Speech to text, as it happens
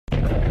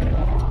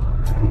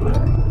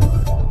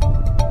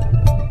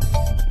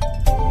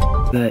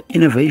the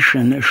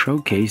innovation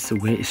showcase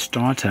where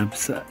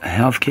startups,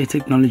 healthcare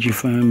technology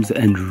firms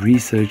and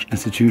research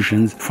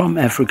institutions from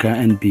Africa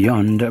and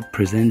beyond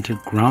presented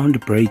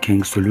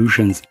groundbreaking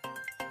solutions.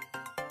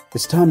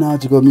 It's time now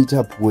to go meet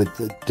up with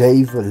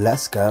Dave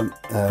Lasker,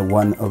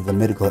 one of the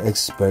medical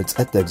experts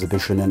at the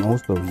exhibition, and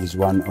also he's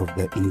one of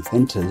the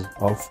inventors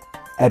of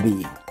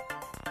Abby.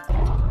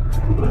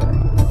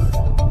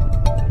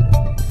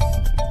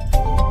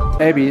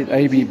 Abby,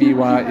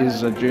 A-B-B-Y,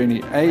 is a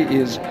journey. A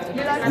is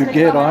you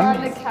get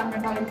on,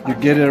 you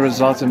get a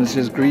result and it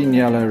says green,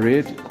 yellow,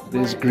 red.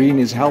 There's green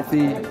is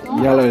healthy,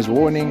 yellow is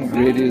warning,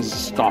 red is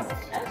stop.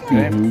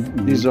 Okay?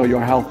 These are your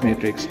health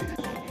metrics.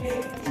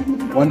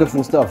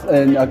 Wonderful stuff.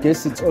 And I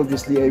guess it's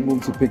obviously able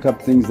to pick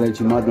up things that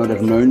you might not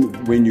have known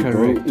when you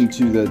go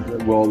into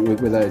the, well,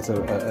 whether it's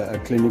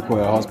a clinic or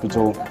a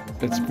hospital.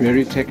 It's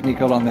very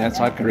technical on that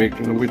side, correct.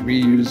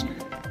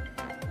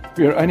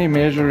 We're only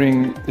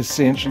measuring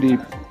essentially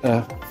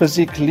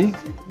physically.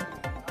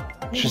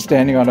 She's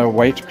standing on a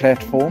weight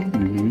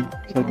platform,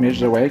 so it measures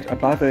the weight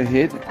above her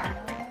head.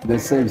 That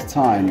saves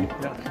time.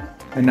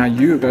 And now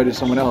you go to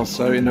someone else.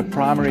 So in a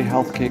primary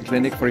healthcare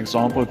clinic, for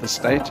example, at the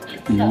state,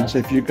 so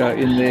if you go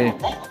in there,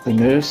 the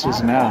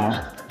nurses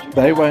now,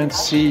 they won't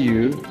see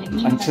you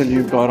until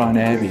you've got on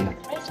Abby.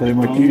 So then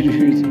what you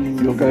do is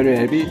you'll go to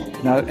Abby.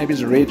 Now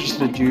Abby's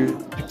registered you,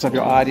 picks up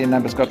your ID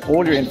number, it's got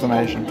all your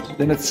information.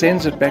 Then it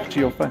sends it back to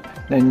your phone.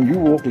 Then you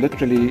walk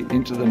literally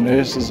into the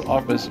nurse's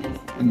office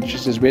and she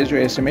says, "Where's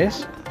your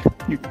SMS?"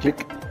 You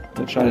click,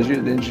 it shows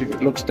you. Then she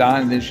looks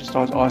down and then she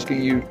starts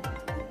asking you,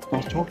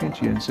 starts talking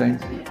to you and saying,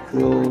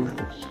 "Well,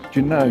 do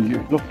you know,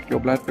 your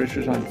blood pressure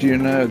is on, do you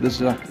know this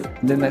is on?"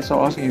 And then they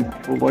start asking you,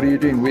 "Well, what are you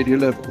doing? Where do you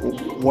live?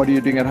 What are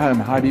you doing at home?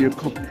 How do you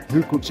cook?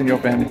 Who cooks in your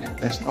family?"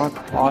 They start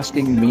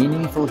asking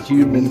meaningful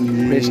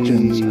human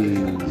questions.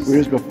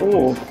 Whereas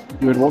before,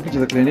 you would walk into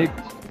the clinic,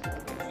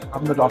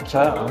 "I'm the doctor,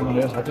 I'm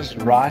the nurse, I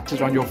just write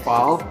it on your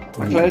file.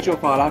 I close your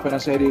file up and I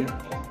say to you,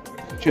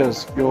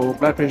 'Cheers, your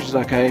blood pressure is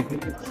okay.'"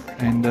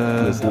 And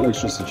there's no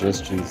extra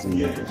suggestions in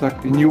there. It's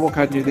like, and you walk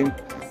out and you think,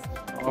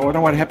 "I don't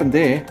know what happened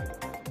there,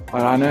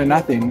 but I know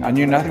nothing. I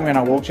knew nothing when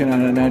I walked in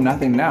and I know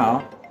nothing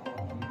now."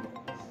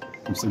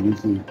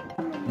 Absolutely.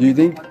 Do you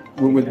think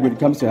when it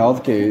comes to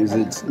healthcare, is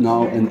it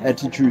now an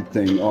attitude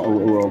thing,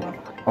 or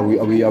are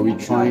we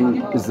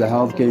trying? Is the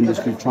healthcare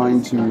industry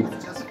trying to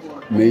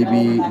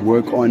maybe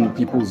work on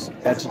people's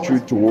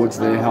attitude towards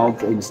their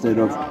health instead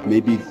of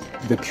maybe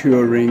the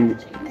curing,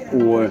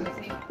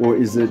 or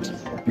is it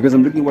because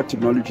I'm looking at what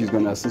technology is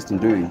going to assist in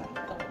doing?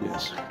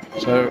 Yes.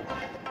 So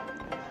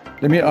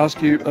let me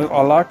ask you,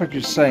 I like what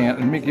you're saying.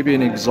 Let me give you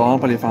an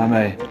example, if I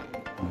may.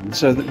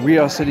 So that we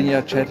are sitting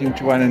here chatting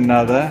to one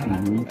another,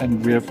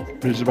 and we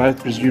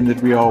both presume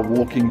that we are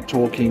walking,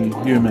 talking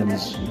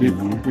humans.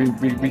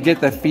 We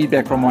get that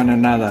feedback from one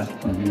another.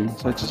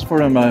 So just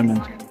for a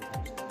moment,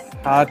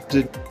 how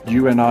did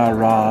you and I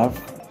arrive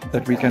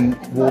that we can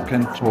walk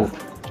and talk?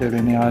 Do you have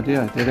any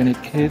idea? Do you have any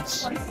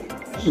kids?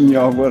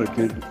 Yeah, I've got a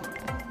kid.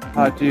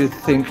 How do you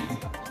think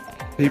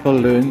people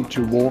learn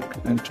to walk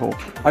and talk?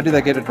 How do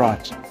they get it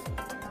right?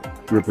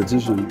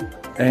 Repetition.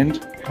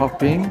 And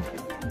copying.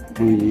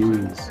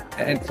 Yes.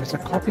 And it's a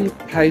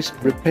copy-paste,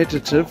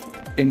 repetitive,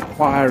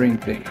 inquiring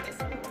thing.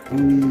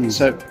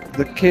 So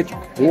the kid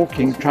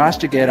walking tries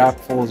to get up,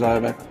 falls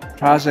over,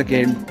 tries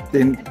again,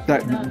 then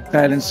that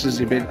balances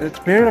a bit. It's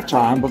a period of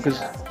time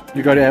because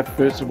you got to have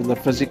first of all the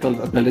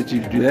physical ability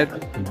to do that.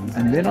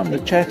 And then on the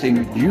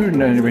chatting, you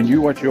know when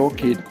you watch your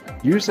kid,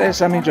 you say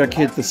something to a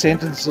kid, the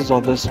sentences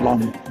are this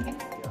long.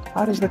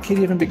 How does the kid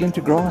even begin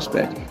to grasp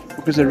that?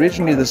 Because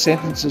originally the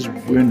sentences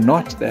were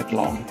not that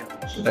long.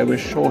 They were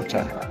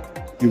shorter.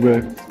 You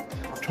were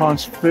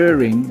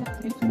transferring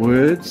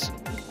words,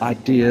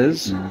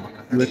 ideas,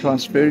 you were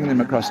transferring them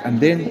across. And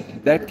then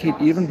that kid,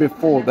 even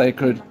before they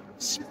could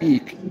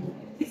speak,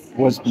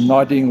 was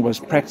nodding, was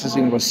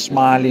practicing, was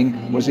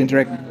smiling, was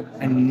interacting.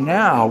 And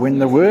now when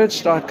the words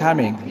start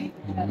coming,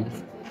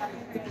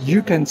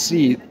 you can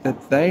see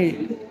that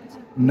they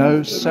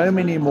know so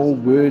many more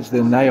words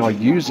than they are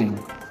using.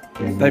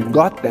 They've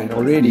got that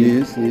already,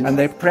 yes. And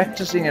they're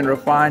practicing and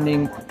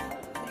refining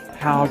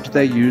how do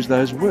they use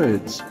those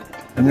words.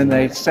 And then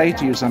they say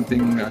to you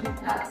something,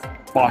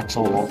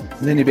 bottle,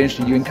 and then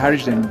eventually you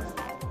encourage them,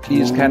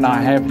 "Please, can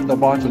I have the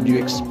bottle?"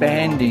 You're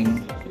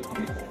expanding.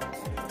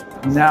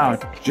 Now,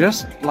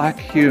 just like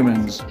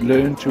humans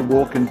learn to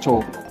walk and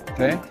talk,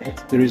 okay,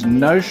 there is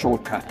no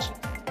shortcut.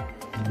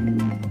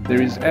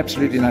 There is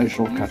absolutely no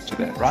shortcut to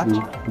that, right?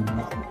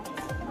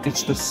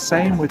 It's the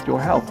same with your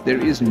health. There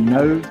is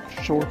no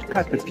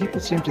shortcut, but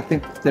people seem to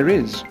think there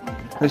is.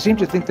 They seem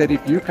to think that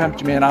if you come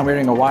to me and I'm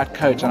wearing a white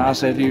coat and I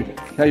say to you,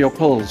 "Here are your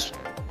pills,"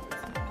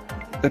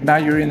 that now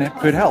you're in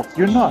good health.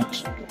 You're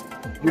not.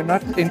 You're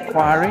not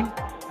inquiring.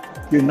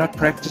 You're not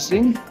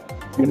practicing.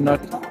 You're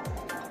not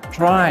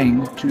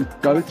trying to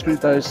go through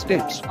those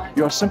steps.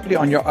 You're simply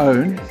on your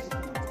own,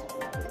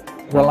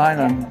 relying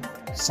on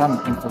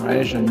some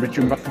information, which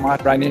you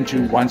might run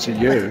into once a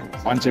year,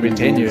 once every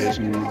 10 years.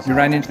 You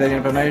run into that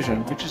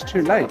information, which is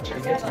too late.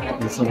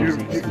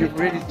 You've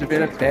already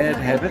developed bad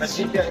habits.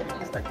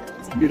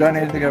 You don't know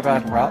anything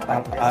about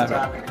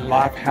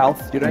life,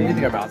 health. You don't know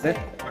anything about that.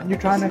 And you're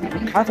trying to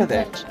recover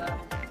that.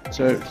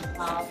 So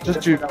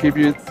just to give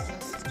you,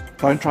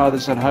 don't try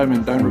this at home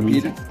and don't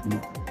repeat it.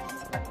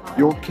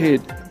 Your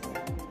kid,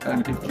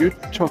 and if you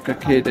took a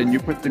kid and you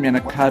put them in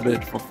a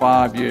cupboard for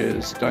 5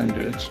 years, don't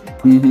do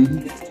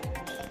it.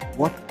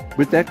 What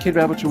would that kid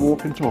be able to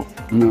walk and talk?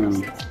 No.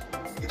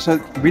 So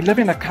we live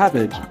in a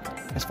cupboard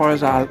as far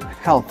as our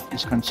health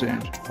is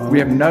concerned. We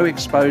have no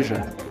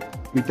exposure.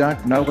 We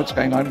don't know what's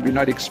going on. We're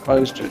not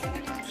exposed to it.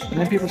 And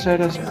then people say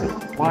to us,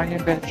 why are you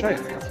in bad shape?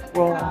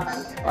 Well,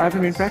 I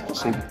haven't been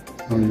practicing.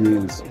 Oh,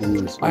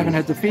 yes. I haven't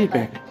had the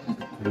feedback.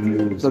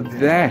 So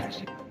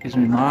that is,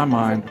 in my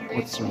mind,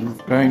 what's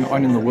going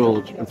on in the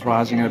world with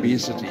rising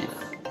obesity.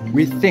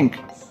 We think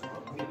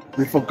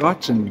we've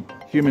forgotten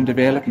human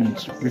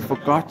development. We've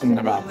forgotten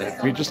about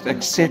that. We just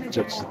accept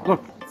it.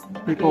 Look,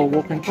 people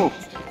walk and talk.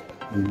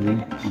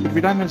 But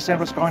we don't understand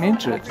what's gone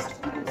into it.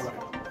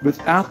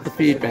 Without the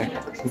feedback,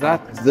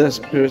 without this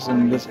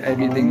person, this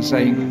everything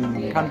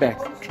saying, come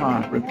back,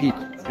 try, repeat,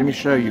 let me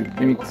show you,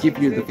 let me give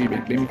you the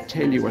feedback, let me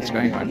tell you what's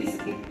going on.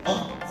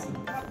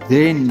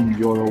 Then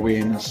your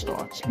awareness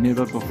starts,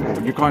 never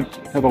before. You can't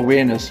have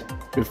awareness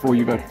before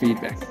you got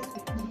feedback.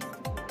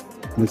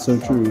 That's so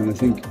true, and I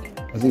think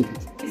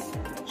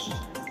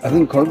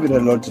COVID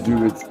had a lot to do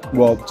with,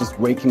 well, just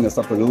waking us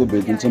up a little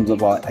bit in terms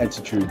of our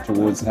attitude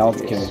towards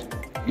healthcare.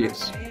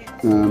 Yes.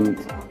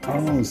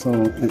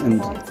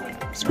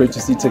 It's great to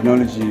see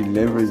technology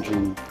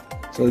leveraging.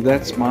 So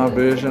that's my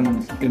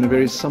version, in a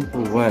very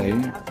simple way,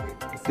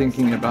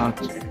 thinking about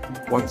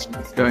what's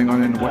going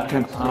on and what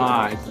can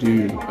I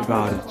do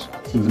about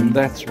it. And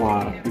that's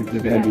why we've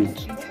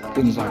developed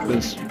things like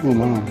this. Oh,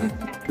 wow.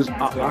 Because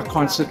I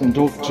can't sit and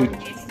talk to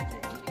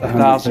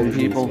 1,000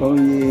 people,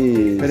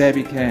 but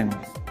Abby can.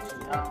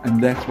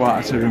 And that's why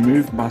I say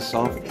remove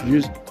myself,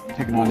 use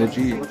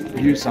technology,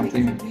 use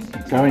something,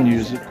 go and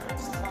use it,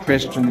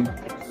 question,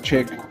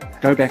 check,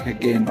 go back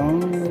again.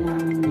 Oh,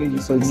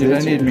 so you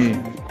don't need me.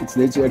 It's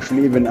there to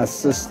actually even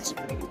assist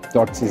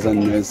doctors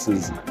and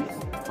nurses.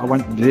 I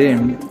want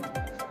them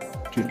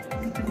to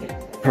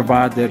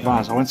provide the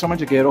advice. I want someone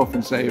to get off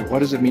and say, what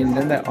does it mean? And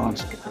then they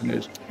ask the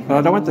nurse. But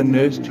I don't want the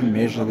nurse to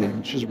measure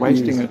them. She's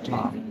wasting her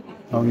time.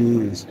 Oh,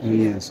 yes.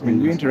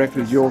 When you interact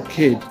with your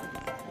kid,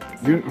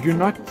 you're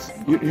not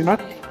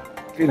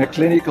in a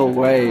clinical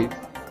way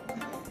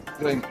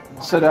going,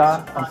 sit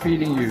down, I'm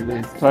feeding you,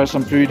 then throw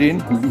some food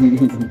in,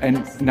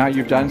 and now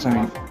you've done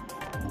something.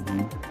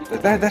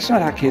 That's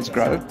not how kids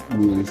grow.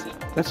 Yes.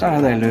 That's not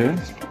how they learn.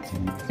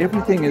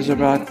 Everything is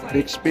about the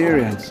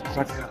experience. It's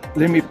like,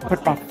 let me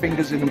put my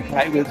fingers in and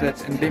play with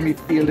it, and let me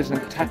feel it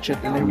and touch it,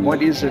 and then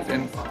what is it?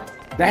 And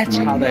that's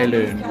how they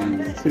learn.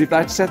 But if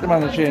I'd sat them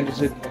on the chair and just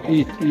said,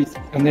 eat,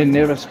 and then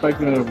never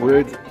spoken a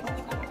word,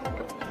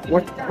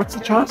 what's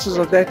the chances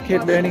of that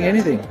kid learning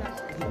anything?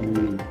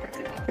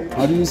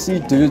 How do you see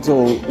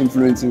digital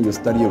influencing the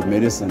study of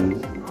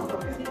medicine?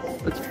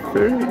 It's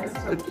very,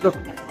 look,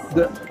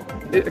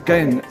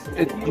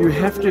 you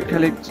have to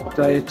collect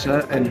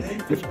data, and you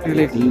have to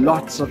collect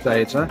lots of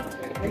data.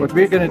 What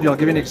we're going to do, I'll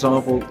give you an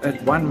example. At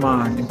one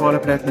mine in Part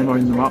of Platinum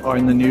are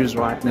in the news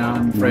right now,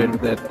 I'm afraid of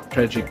that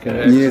tragic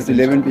accident. Yes,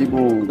 11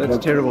 people. That's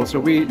terrible. So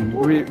we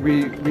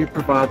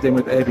provide them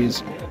with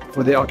ABIs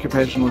for their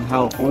occupational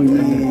health. Oh,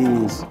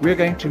 yes. We're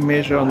going to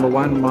measure on the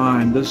one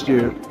mine this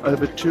year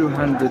over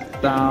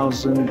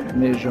 200,000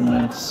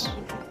 measurements.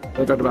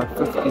 They've got about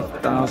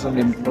 50,000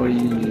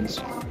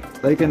 employees.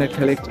 They're going to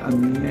collect a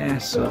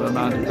massive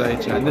amount of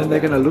data, and then they're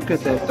going to look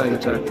at that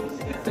data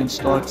and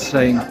start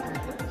saying,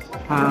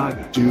 how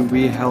do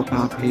we help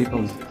our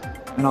people?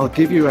 And I'll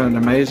give you an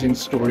amazing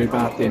story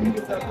about them.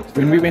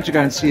 When we went to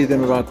go and see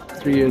them about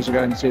 3 years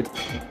ago and said,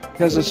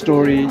 here's a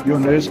story, your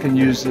nurse can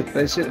use it.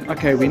 They said,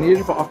 okay, we need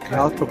it for Occ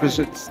Health because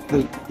it's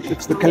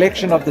the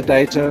collection of the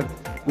data,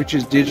 which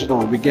is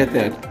digital, we get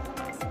that.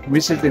 We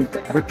said to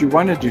them, what you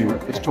want to do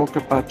is talk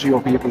to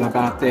your people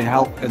about their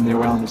health and their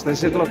wellness. They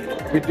said, look,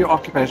 we do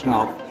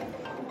occupational health.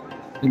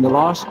 In the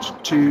last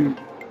two,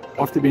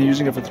 after been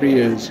using it for 3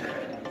 years,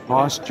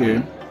 last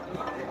year,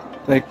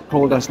 they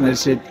called us and they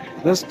said,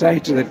 this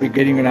data that we're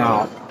getting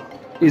now,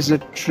 is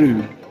it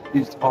true?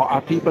 Are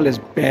our people as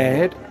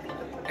bad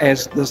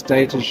as this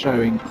data is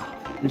showing?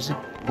 We said,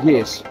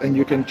 yes, and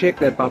you can check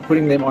that by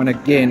putting them on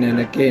again and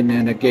again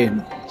and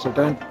again. So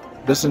don't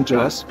listen to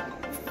us,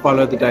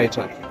 follow the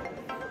data.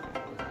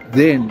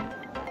 Then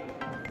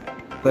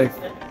they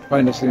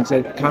phoned us and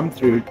said, come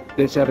through,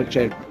 let's have a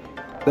chat.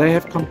 They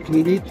have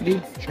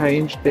completely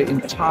changed their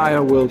entire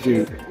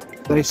worldview.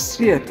 They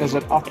see it as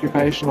an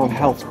occupational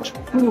health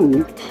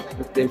tool,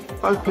 but their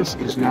focus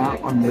is now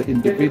on the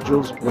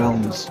individual's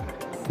wellness.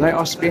 They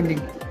are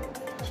spending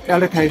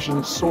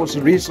allocations,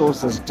 sources,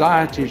 resources,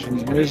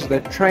 dietitians, nurses,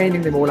 they're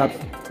training them all up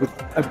with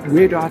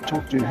where do I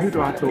talk to, who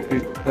do I talk to.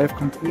 They've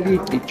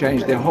completely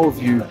changed their whole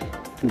view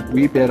to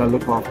we better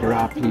look after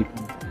our people.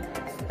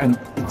 And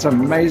it's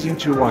amazing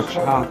to watch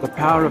how the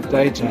power of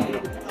data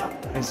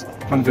has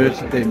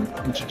converted them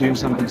into doing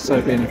something so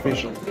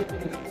beneficial.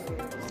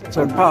 It's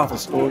a powerful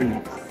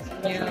story.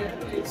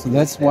 So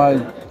that's why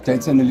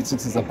data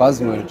analytics is a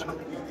buzzword.